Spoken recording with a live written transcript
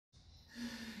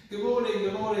Good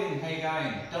morning, how you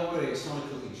going? Don't worry, it's not a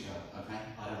cooking show, okay?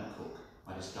 I don't cook,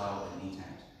 I just dial and eat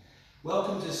out.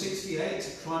 Welcome to 68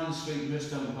 Crinan Street,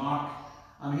 Hurlstone Park.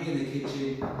 I'm here in the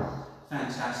kitchen,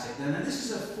 fantastic. Now this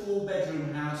is a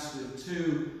 4-bedroom house with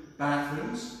 2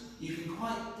 bathrooms. You can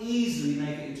quite easily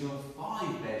make it into a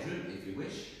 5-bedroom if you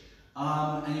wish.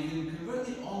 And you can convert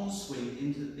the ensuite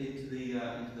into the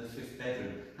 5th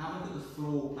bedroom. Have a look at the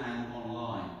floor plan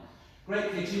online.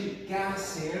 Great kitchen,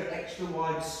 gas here, extra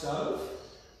wide stove.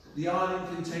 The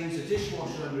island contains a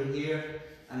dishwasher under here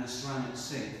and a ceramic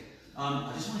sink.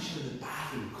 I just want to show you the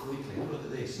bathroom quickly. Have a look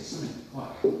at this, it's something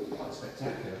quite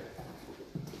spectacular.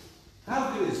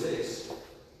 How good is this?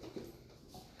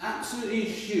 Absolutely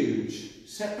huge.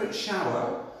 Separate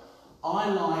shower. I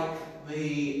like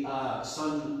the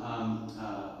sun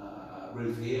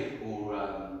roof here,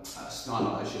 or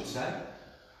skylight I should say.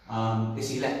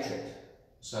 It's electric.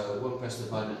 So one press the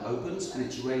button, it opens, and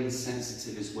it's rain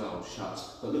sensitive as well,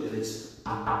 shuts. But look at this.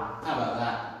 How about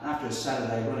that? After a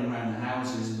Saturday running around the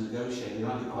houses and negotiating,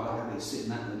 I'd be quite happy sitting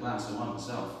that in the glass of wine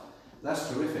myself. That's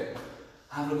terrific.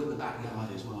 Have a look at the backyard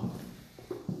as well.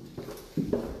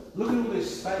 Look at all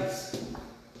this space.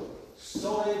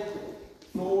 Solid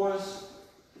floors.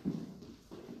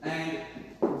 And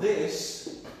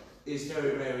this is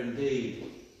very rare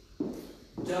indeed.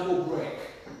 Double brick.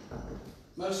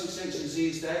 Most extensions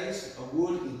these days are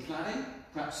wood and cladding,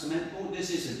 perhaps cement board.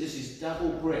 This isn't, this is double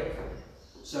brick.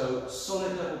 So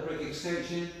solid double brick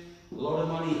extension, a lot of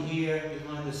money here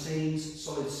behind the scenes,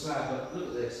 solid slab, but look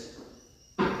at this.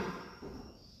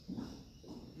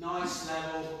 Nice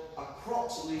level,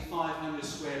 approximately 500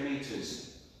 square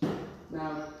metres.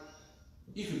 Now,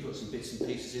 you can put some bits and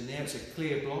pieces in there. It's a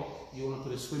clear block. You want to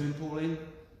put a swimming pool in?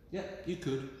 Yeah, you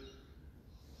could.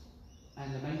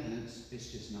 And the maintenance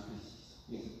is just nothing.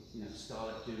 You know, style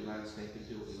it, do landscaping,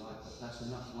 do what you like, but that's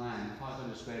enough land.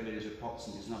 500 square metres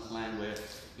approximately is enough land where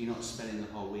you're not spending the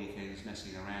whole weekends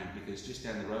messing around, because just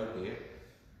down the road here,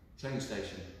 train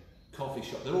station, coffee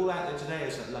shop, they're all out there today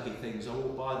as lucky things, they're all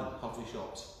by them, coffee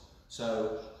shops.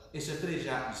 So it's a village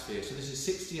atmosphere. So this is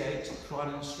 68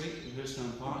 Crinan Street in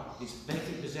Hurlstone Park. It's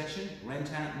vacant possession,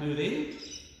 rent out, move in,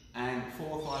 and 4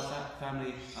 or 5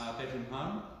 family bedroom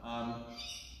home,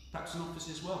 perhaps an office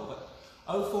as well. But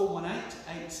 0418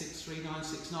 863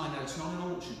 969. Now it's not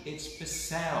an auction, it's for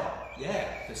sale.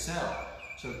 Yeah, for sale.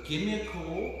 So give me a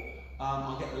call.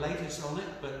 I'll get the latest on it,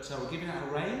 but we're giving out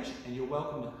a range, and you're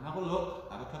welcome to have a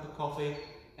look, have a cup of coffee,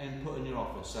 and put in your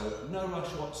offer. So no rush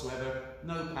whatsoever,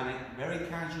 no panic, very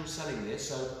casual selling this.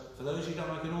 So for those who don't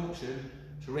like an auction,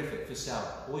 terrific for sale.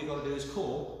 All you got to do is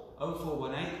call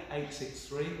 0418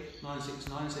 863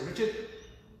 969 and say, Richard,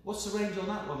 what's the range on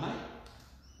that one, mate?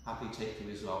 Happy to take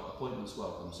you as well. Appointments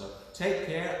welcome. So take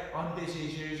care. I'm busy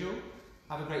as usual.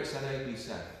 Have a great Saturday. Be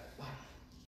safe. Bye.